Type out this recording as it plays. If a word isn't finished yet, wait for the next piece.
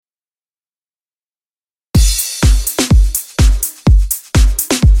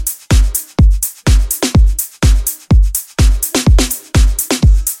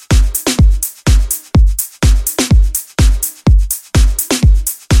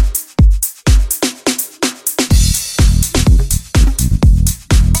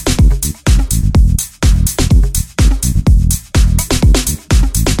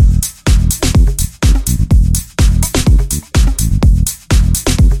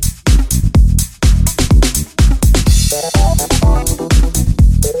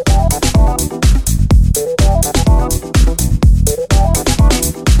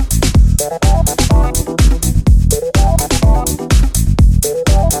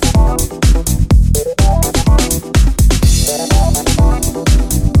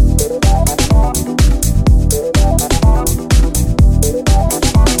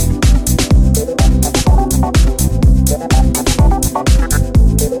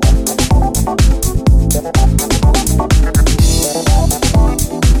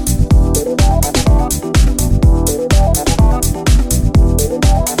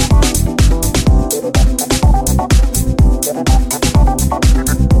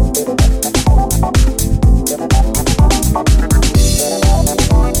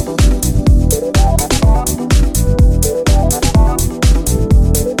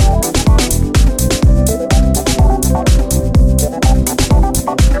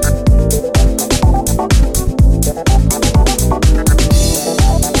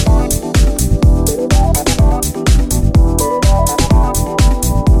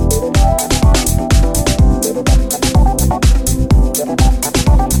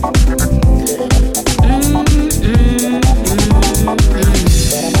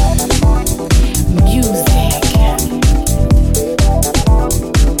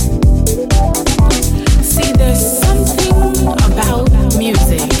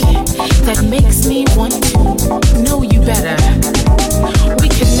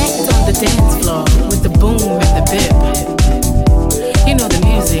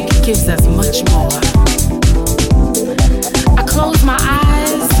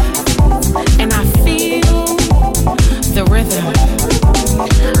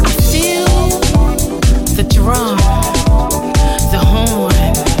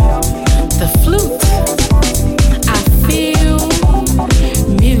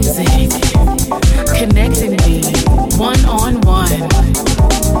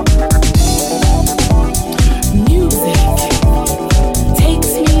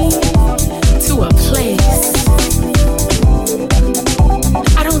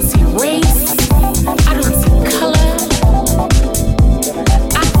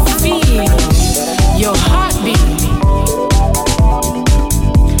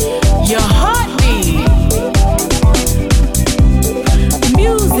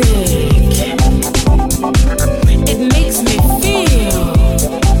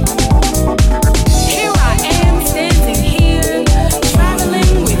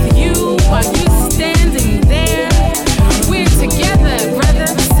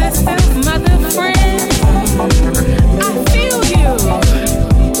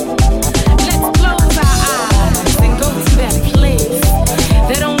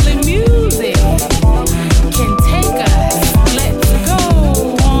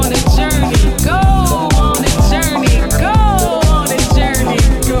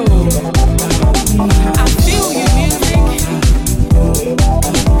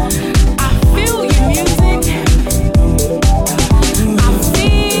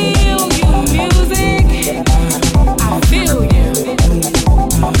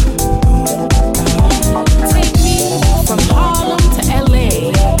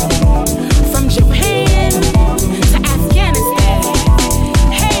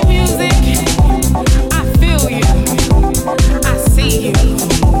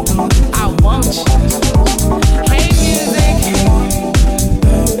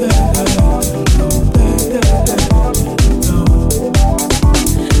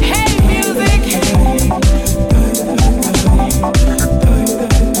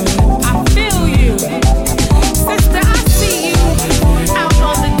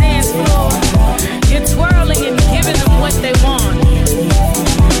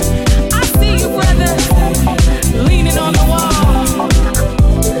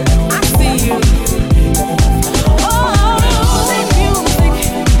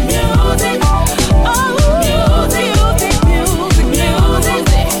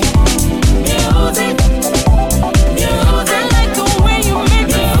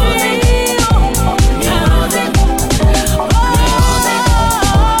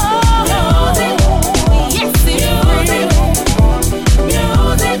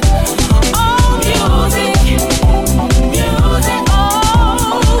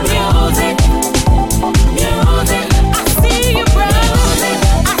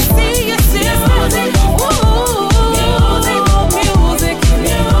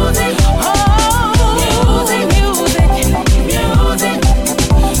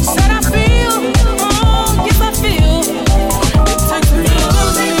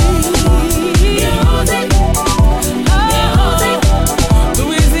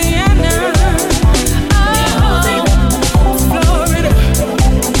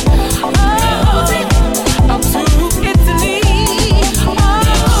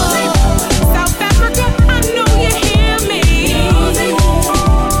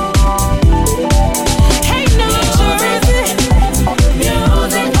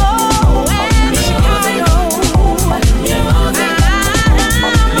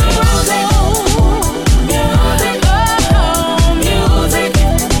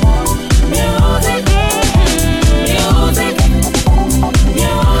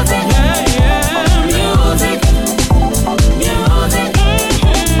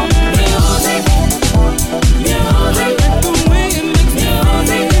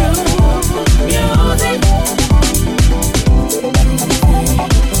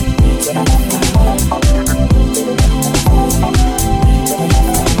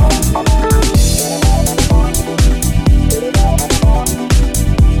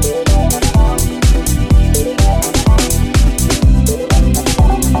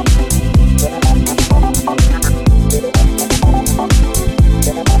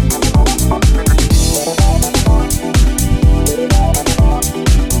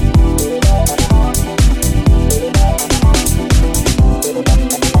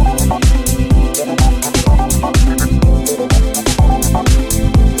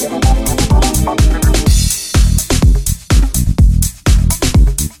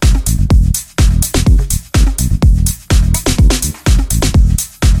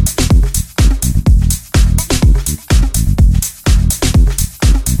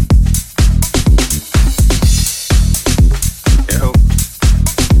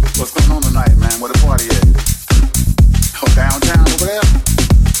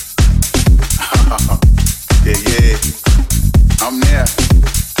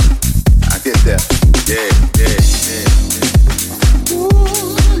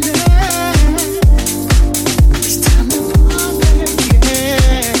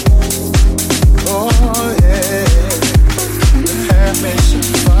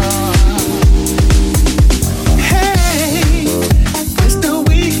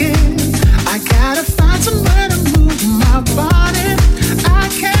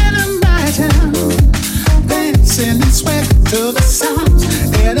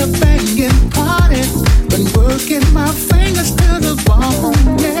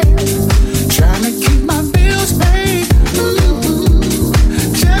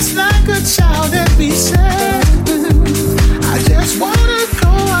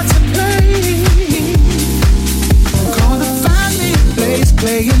bass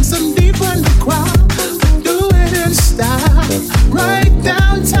playing some deep underground. Do it in style, right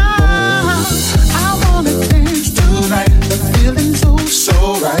downtown. I wanna dance tonight. The feeling's so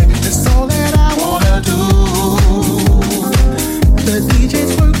right. That's all that I wanna do. The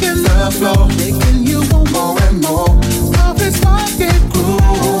DJ's working the floor, making you want more and more of his funky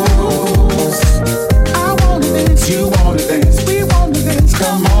grooves. I wanna dance, you wanna dance, we wanna dance.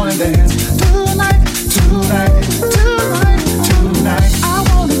 Come on and dance tonight, tonight, tonight, tonight. I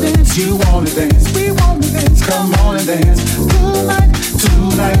wanna dance, you wanna dance, we wanna dance. Come on and dance tonight,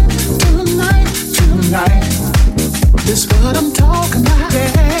 tonight, tonight, tonight. This what I'm talking about.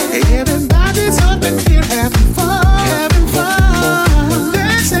 Yeah. Everybody's up in here having fun, having fun,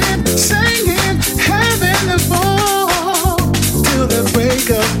 dancing, singing, having the fun till the break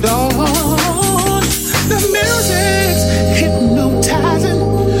of dawn. The music's hypnotizing,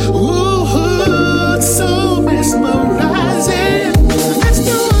 ooh, it's so mesmerizing. Let's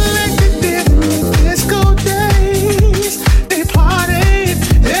do it like they did in disco days.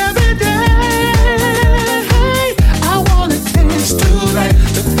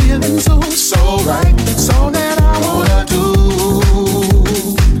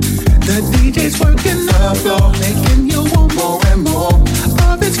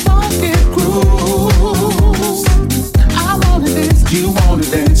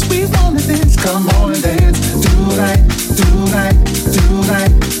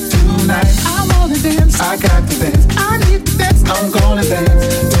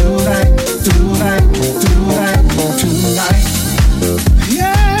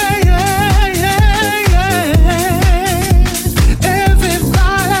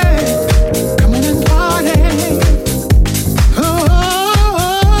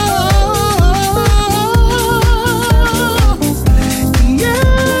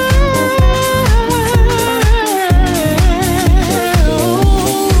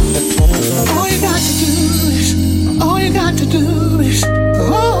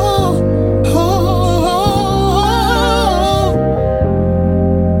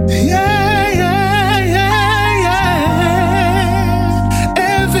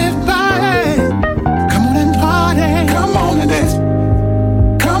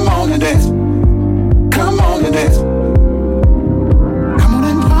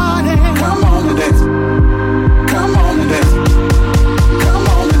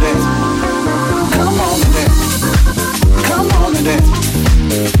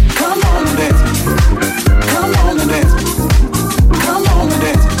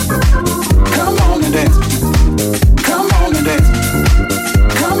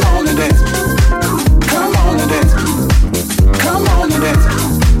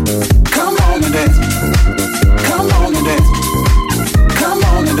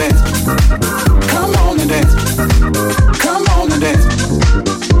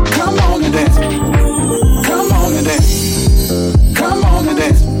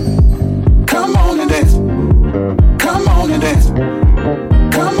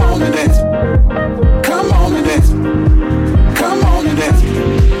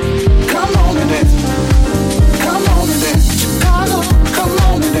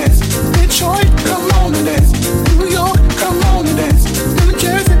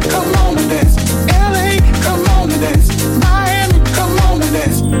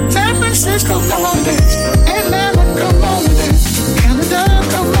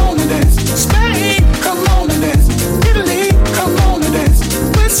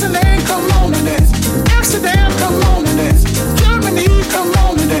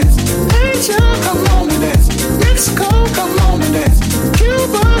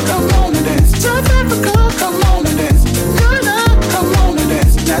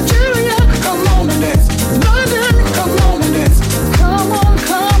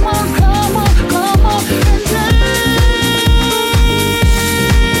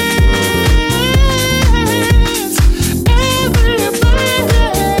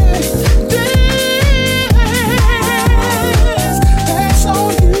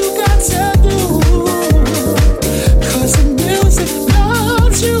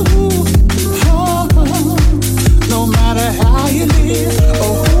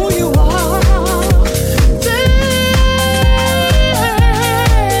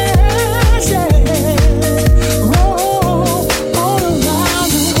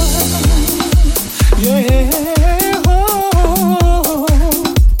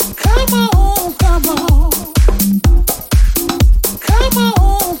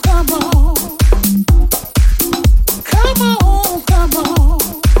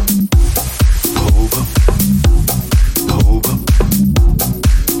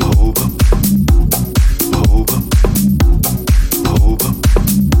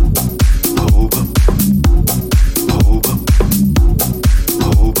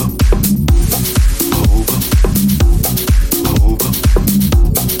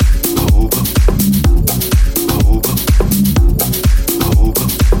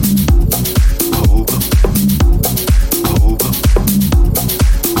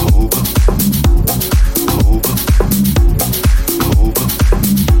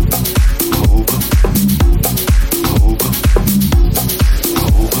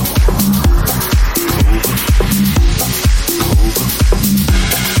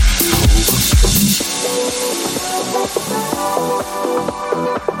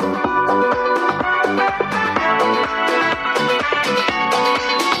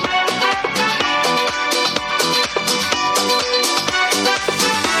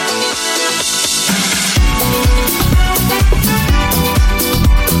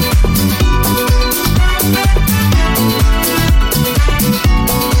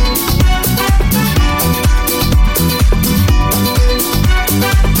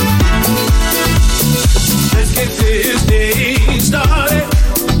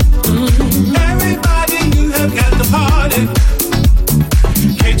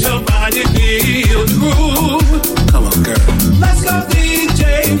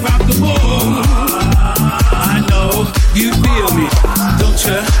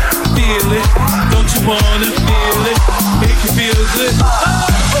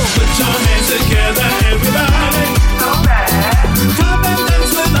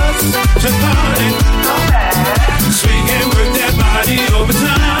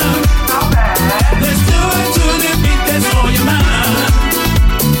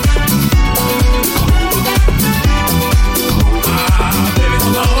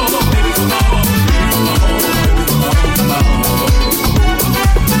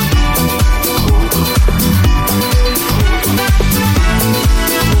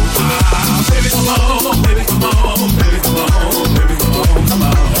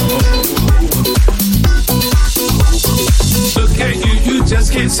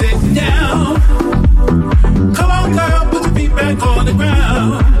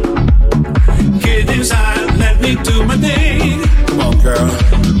 down. Get inside, let me do my thing. Come on, girl.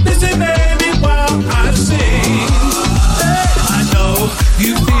 Listen, baby, while I sing. I know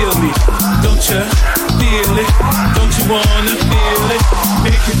you feel me, don't you feel it? Don't you wanna feel it?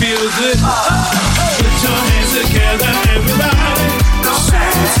 Make you feel good. Put your hands together, everybody.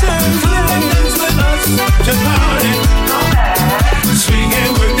 Dance with us, just party. Swing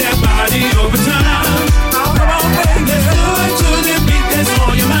and work that body over time. Come on, baby, let's do it to the beat that's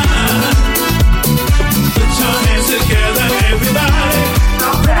on your mind. Put your hands together, everybody.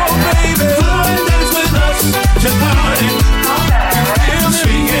 Come on, baby, dance with us, just party.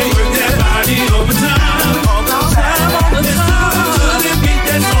 Swing and work that body over time. All the time, all the time. Let's do it to the beat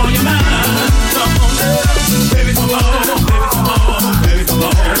that's on your mind. Come on, baby, come on, baby, come on, baby, come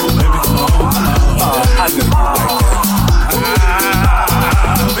on, baby, come on. I know you like that.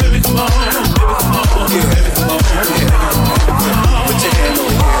 Baby, come on, baby, come on, Yeah. baby, come on. Put your hand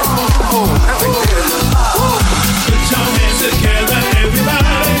over here. Oh, that's like this. Put your hands together,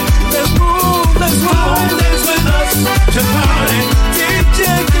 everybody. Let's move, dance with us, just party. DJ,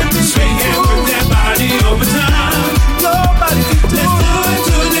 get me swinging with that body over time. Nobody can do it. Let's do it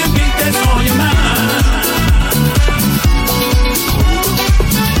to the beat that's on your mind.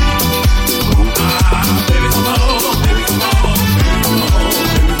 Baby, come on, baby, come on, baby, come on,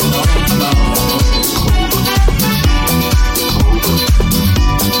 baby, come on, come on.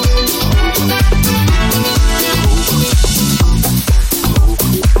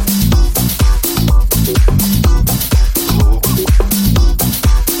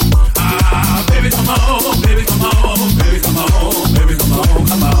 Baby, come on, baby, come on, baby, come on, baby, come on,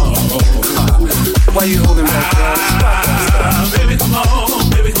 come on. Why you holding back, girl? Stop that stuff. Baby, come on,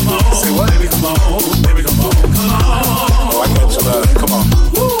 baby, come on. Say what? Baby, come on, baby, come on, come on. Oh, I got your love. Come on.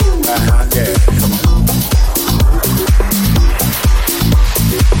 Yeah, come on.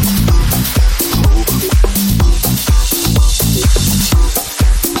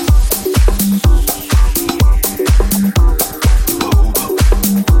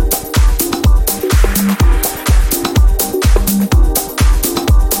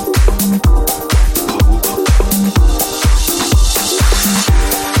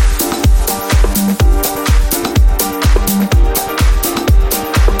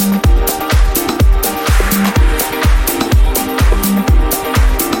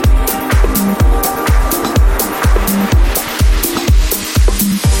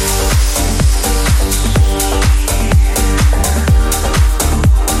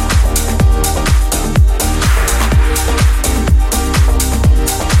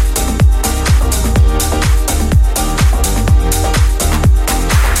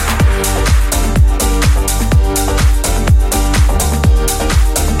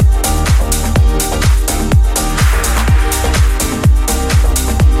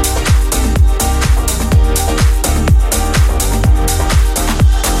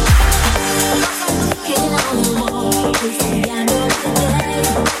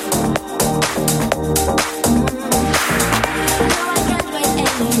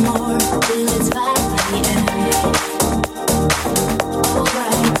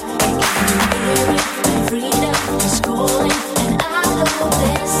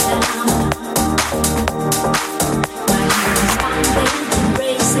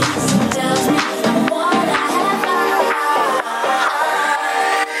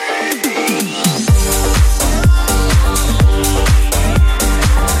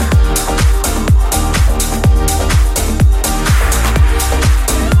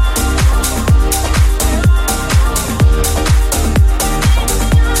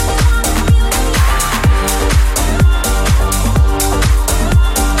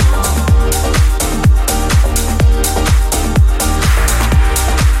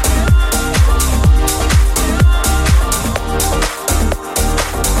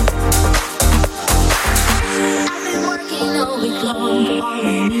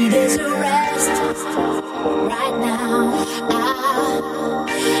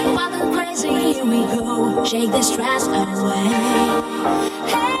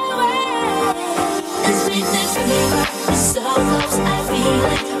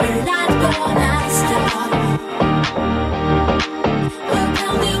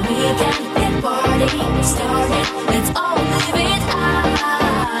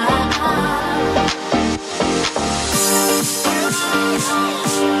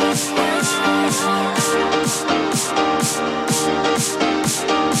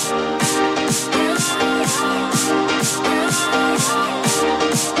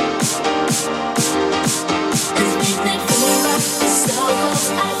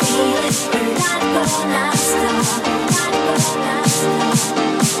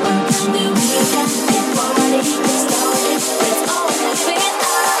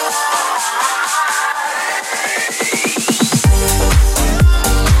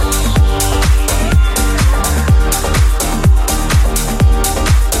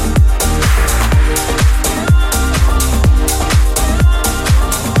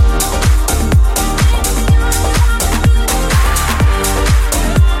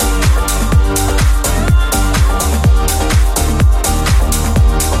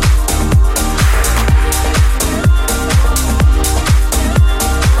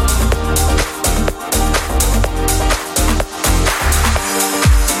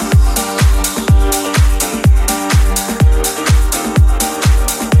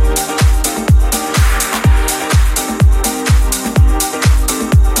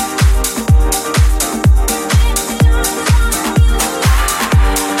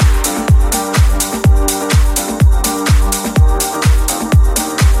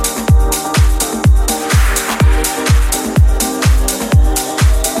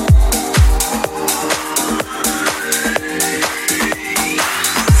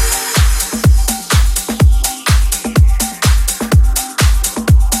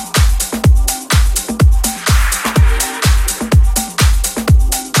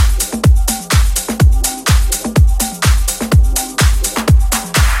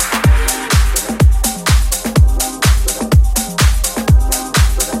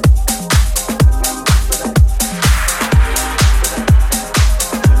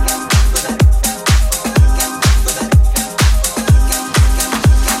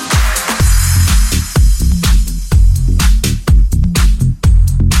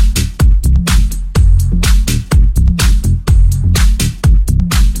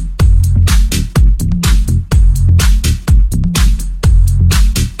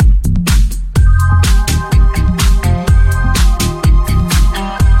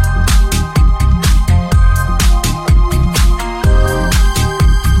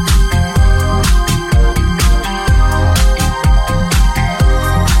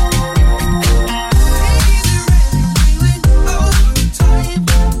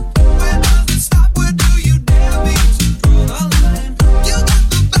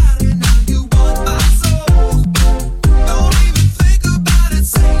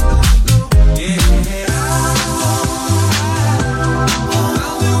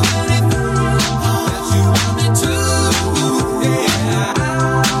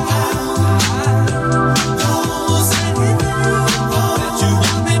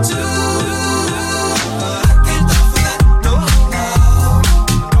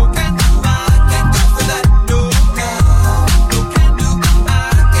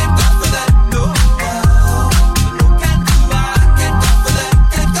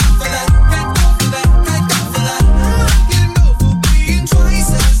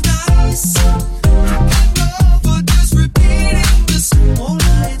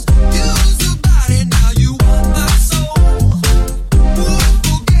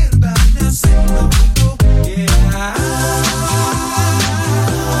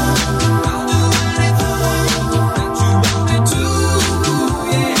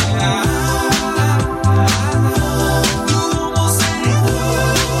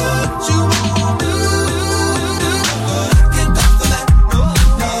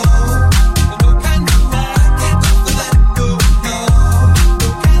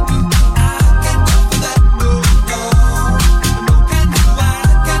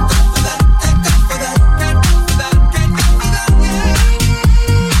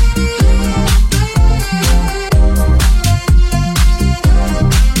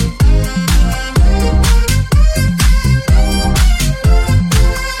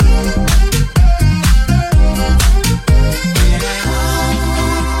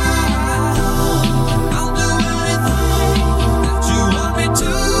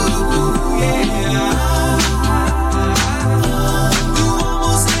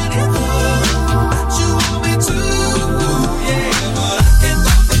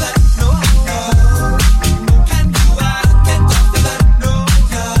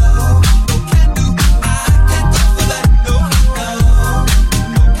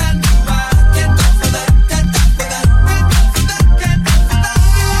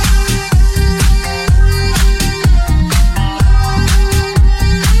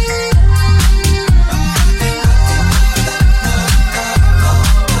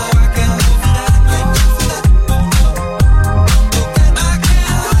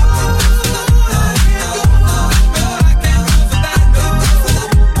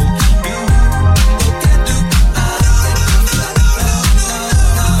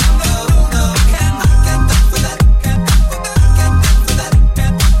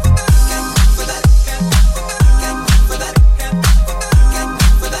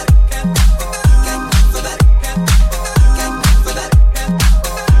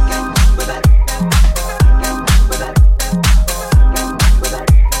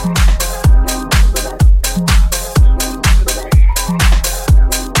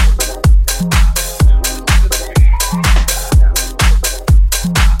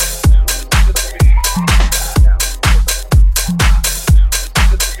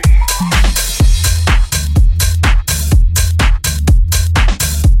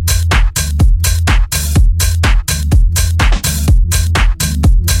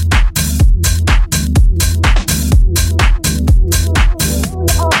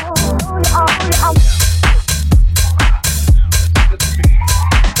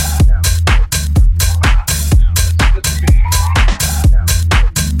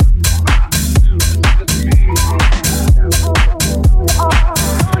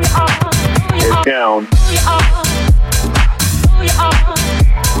 down.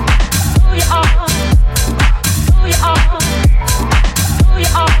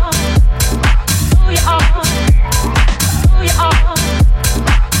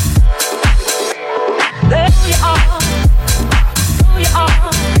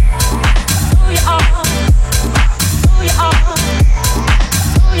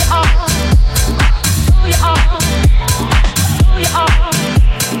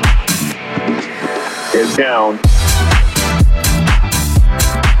 Is down.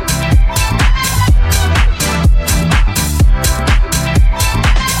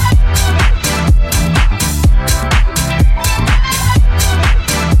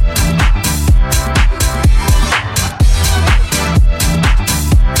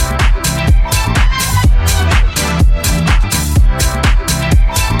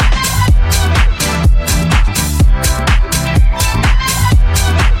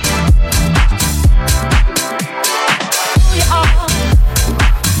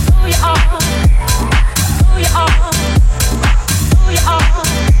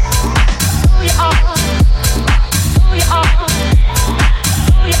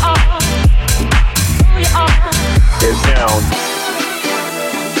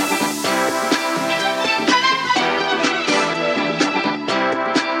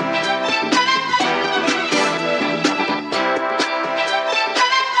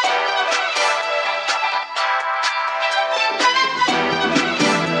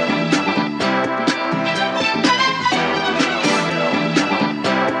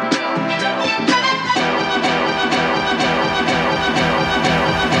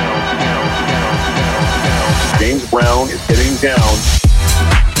 James Brown is hitting down.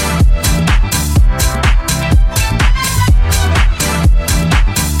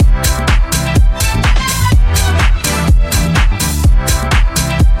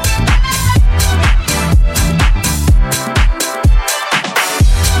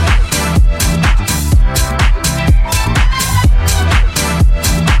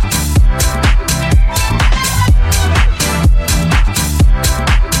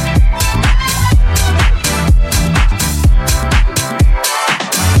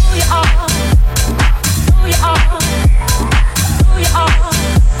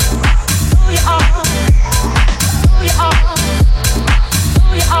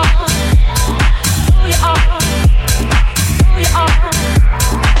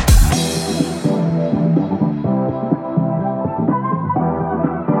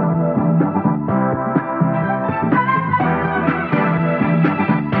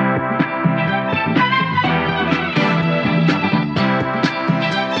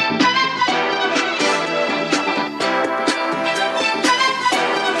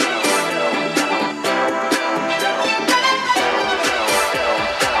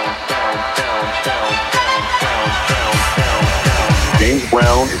 James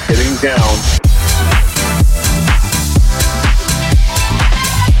Brown is hitting down.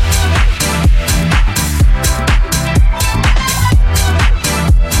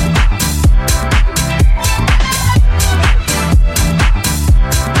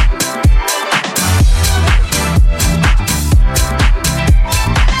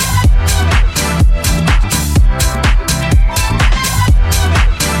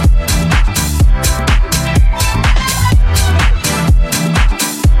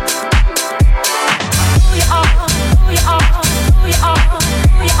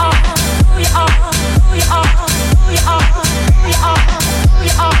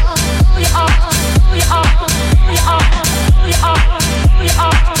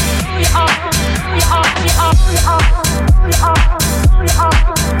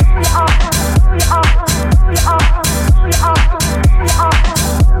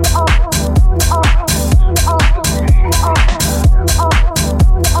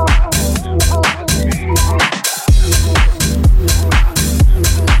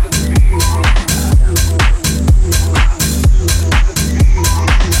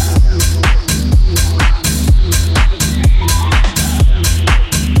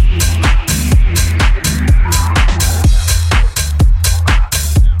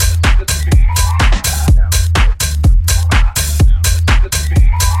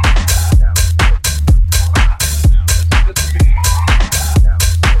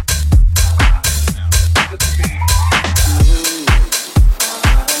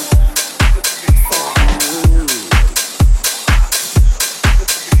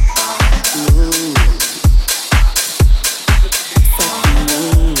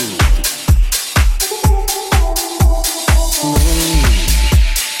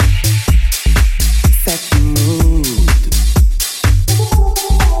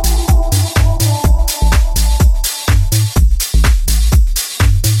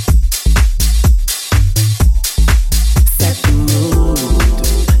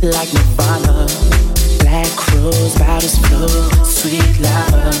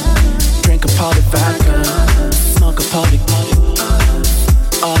 Drink a party vodka, smoke a party,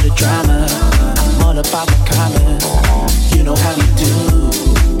 all the drama. I'm all about my collar. You know how we do.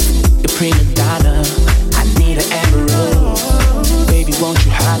 You're prima donna. I need an amber rose. Baby, won't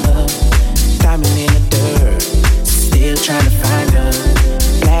you holler? Diamond in the dirt. Still trying to find her.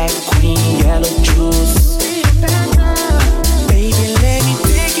 Black queen, yellow juice. Baby, let me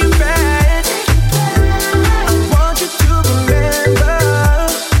take you back. I want you to remember.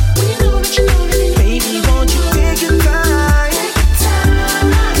 Baby, won't you take your time?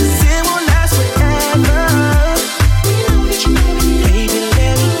 'Cause it won't last forever. Baby,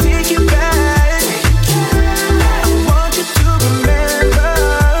 let me take you back. I want you to remember.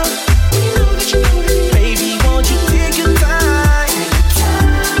 Baby, won't you take your time?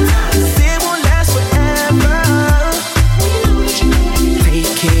 'Cause it won't last forever.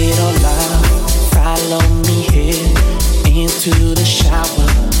 Take it all out. Follow me here into the shower.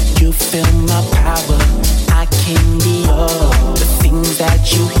 You feel my power. I can be all the things that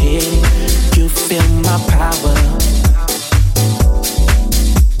you hear. You feel my power.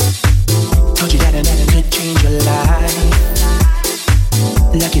 Told you that I never could change your life.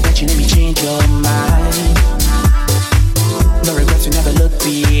 Lucky that you let me change your mind. No regrets, you never look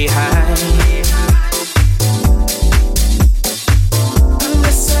behind.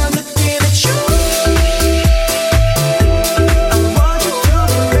 Unless I'm looking at you, I want you to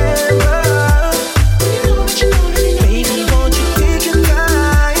remember. Baby, won't you take your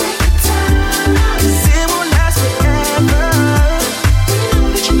time? 'Cause it won't last forever.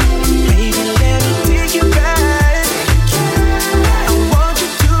 Baby, let me take you back. I want you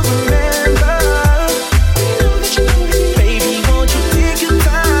to remember. Baby, won't you take your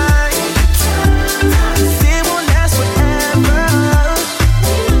time?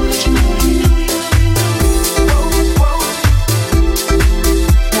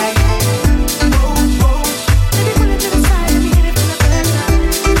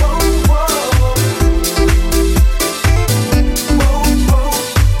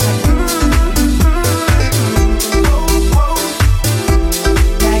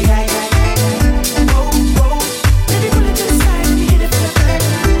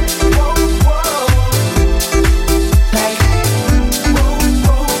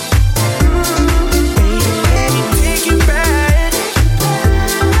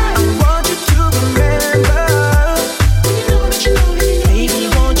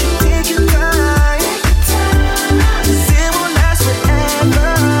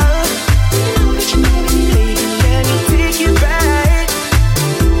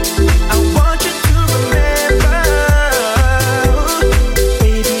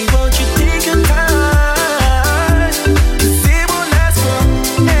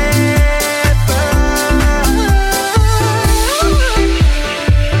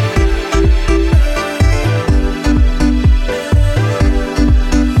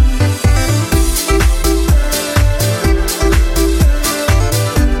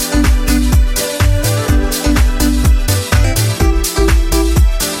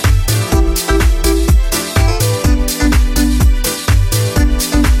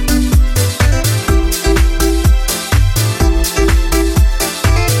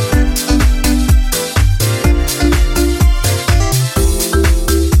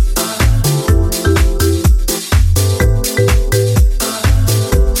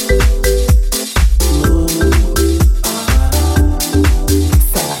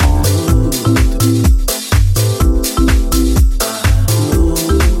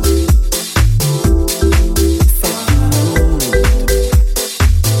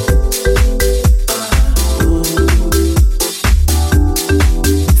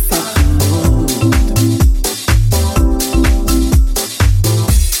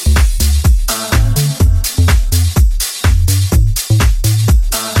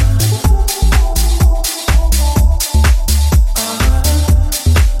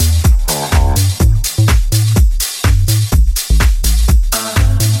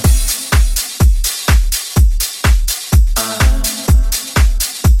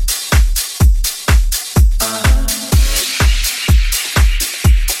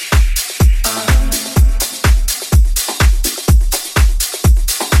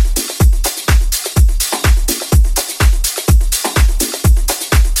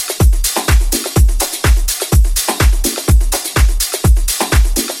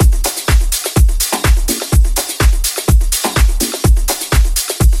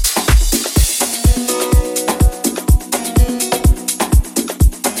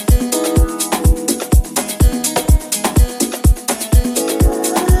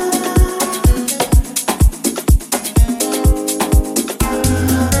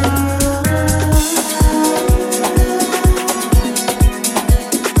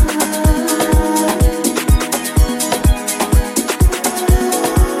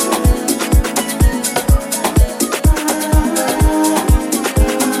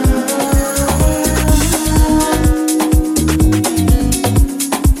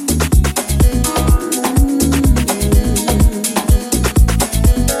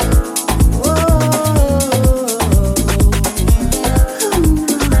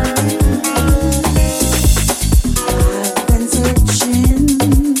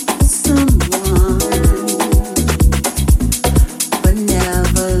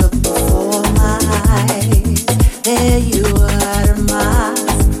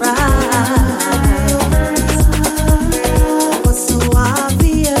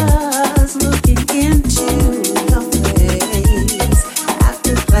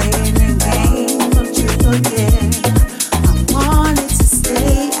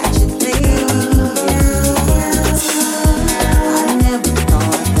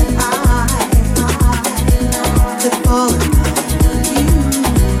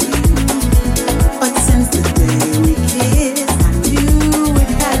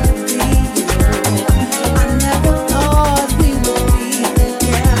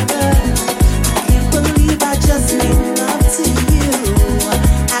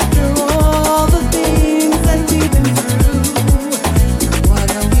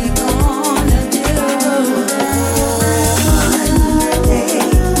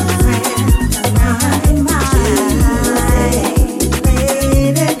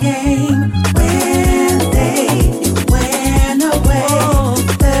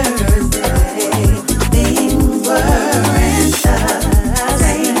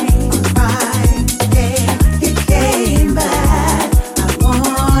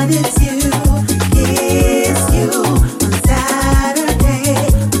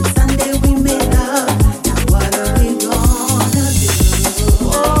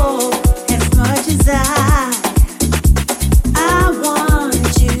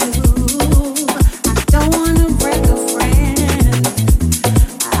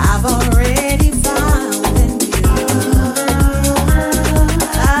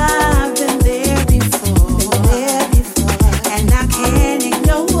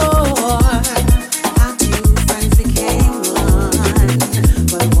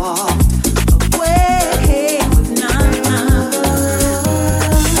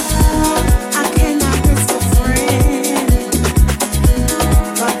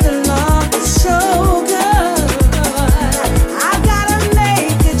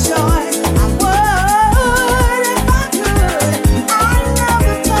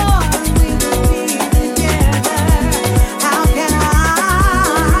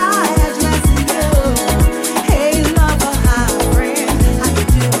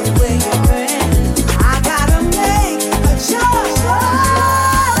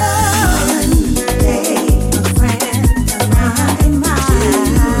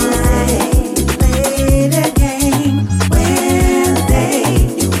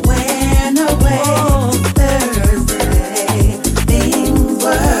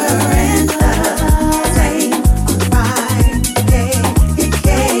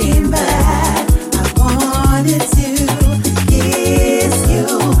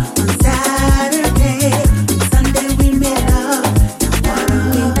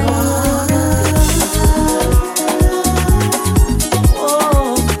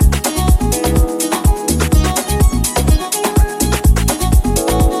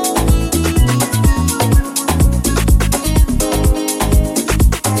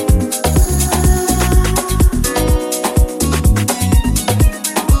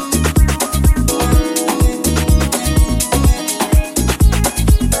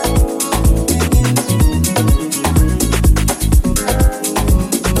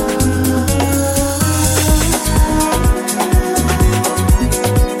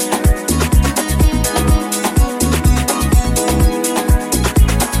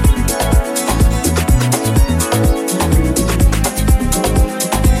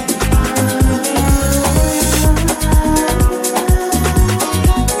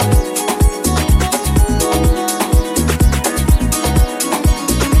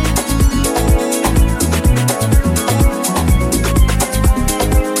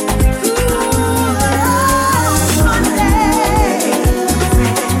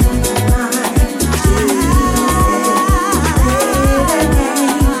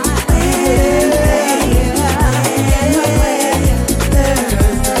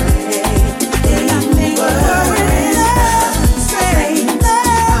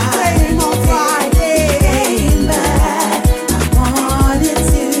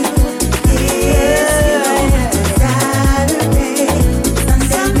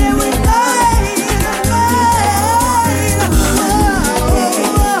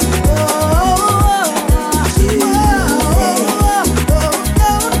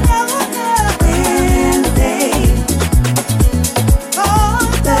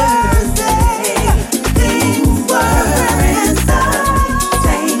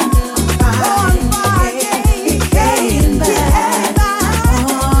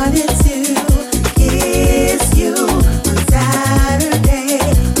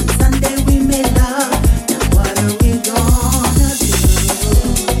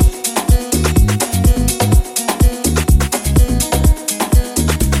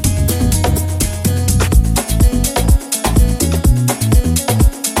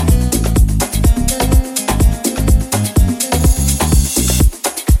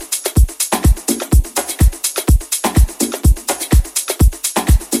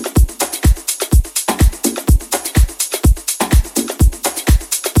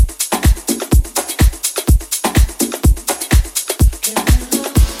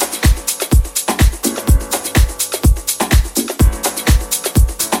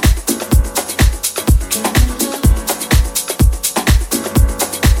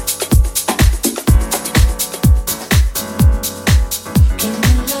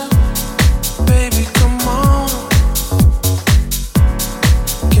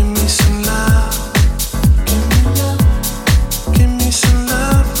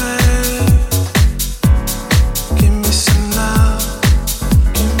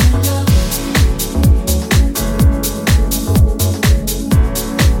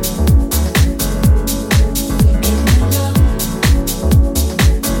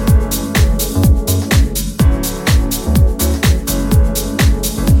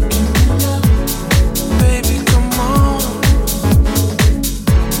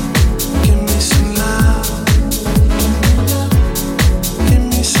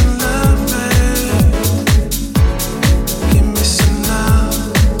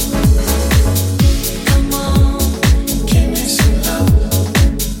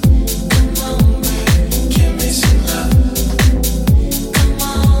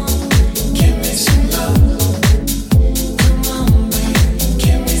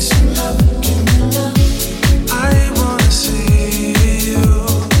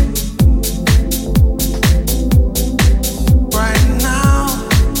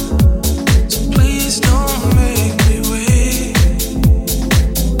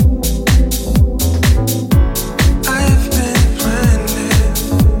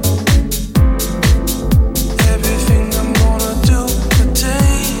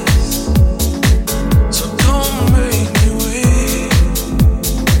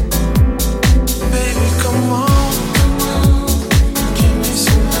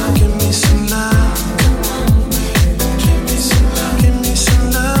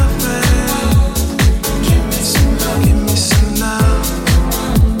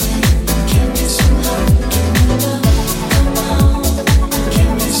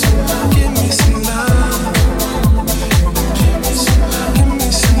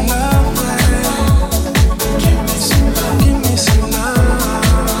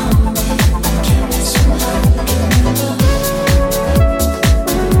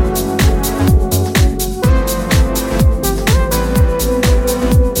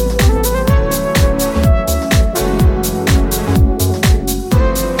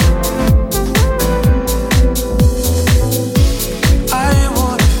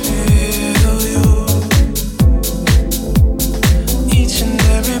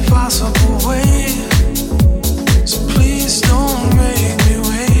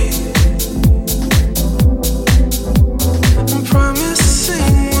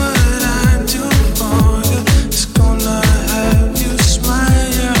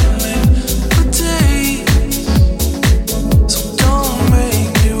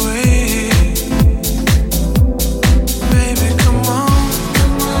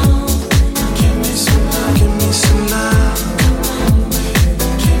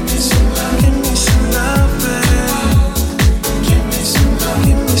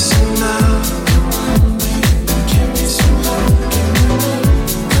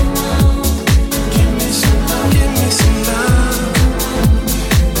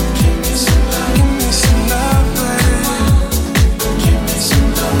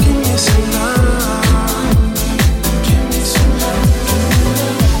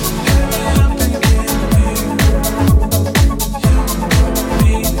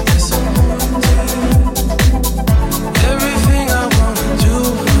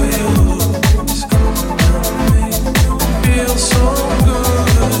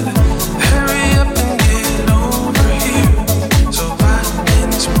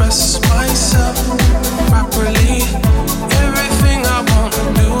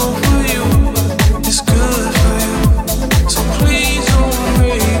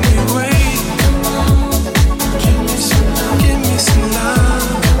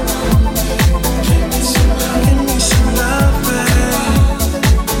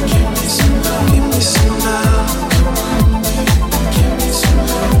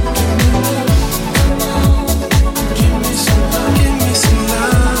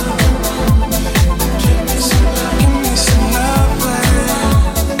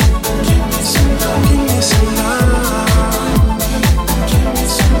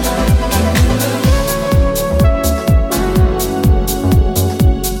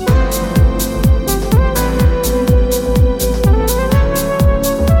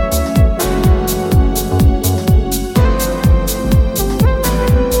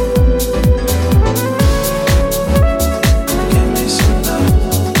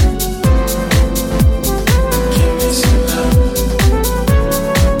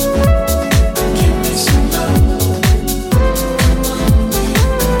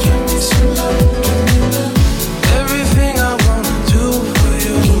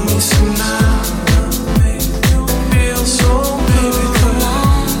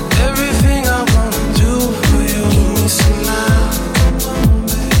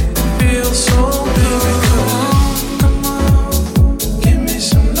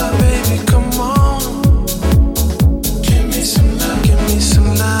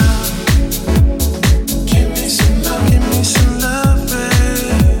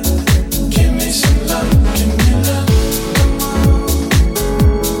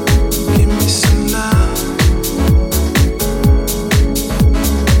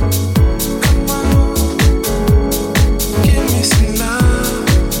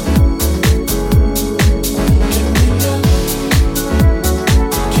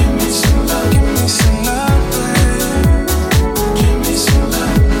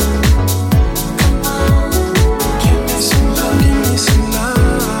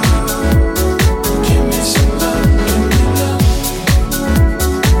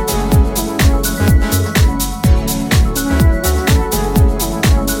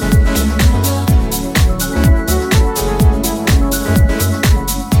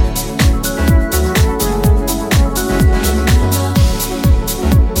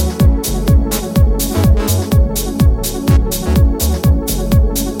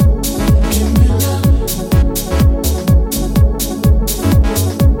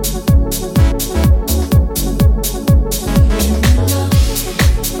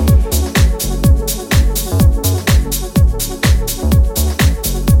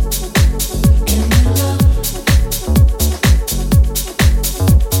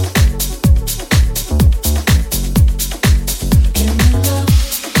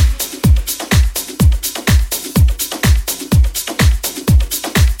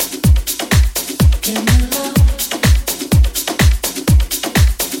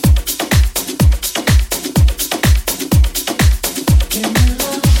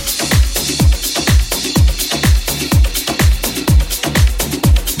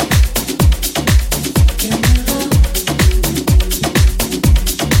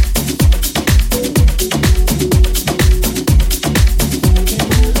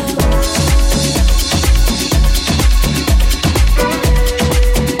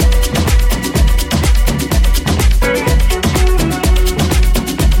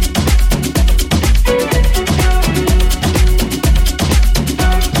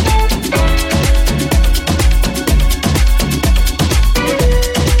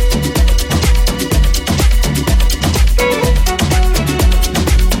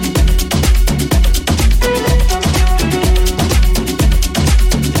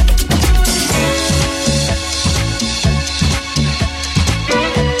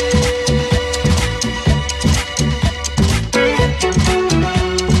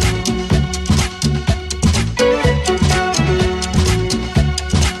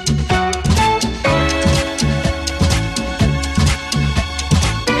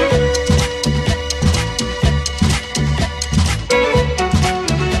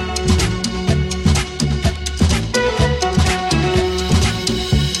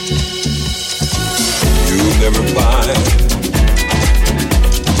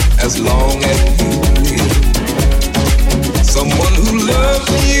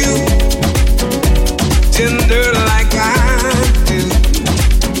 loves you tender like I do.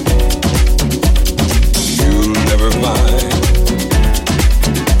 You'll never find,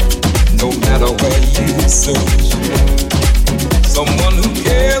 no matter where you search, someone who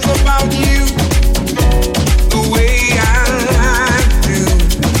cares about you the way I do.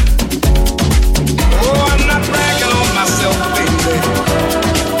 Oh, I'm not bragging on myself, baby,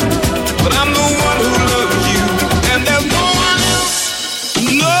 but I'm the one who loves you, and there's no one else,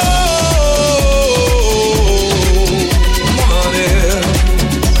 no one else.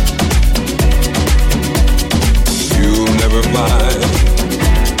 You'll never find,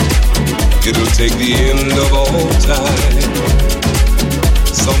 it'll take the end of all time,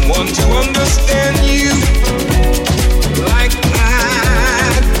 someone to understand you like I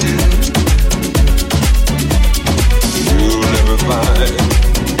do. You'll never find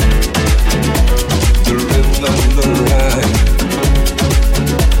the rhythm, the rhyme,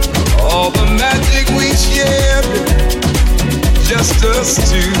 all the magic we shared, just us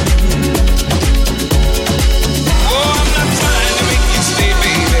two. Oh, I'm not trying to make you stay,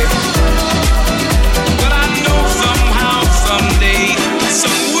 baby, but I know somehow, someday,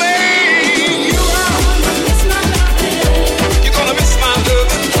 some way you're gonna miss my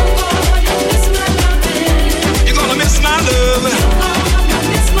loving. You're gonna miss my loving.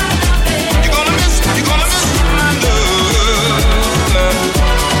 You're gonna miss my loving. You're gonna miss my love.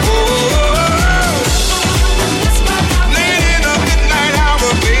 Oh, late in the midnight hour,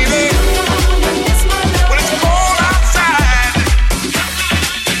 baby, when it's cold outside,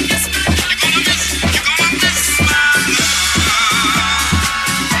 you're gonna miss my love.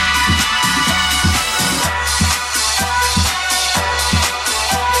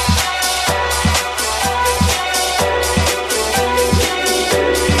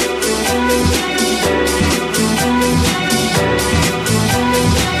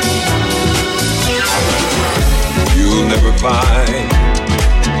 You'll never find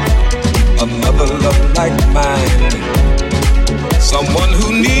another love like mine, someone who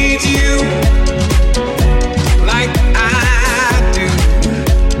needs you like I do.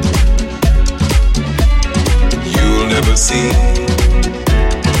 You'll never see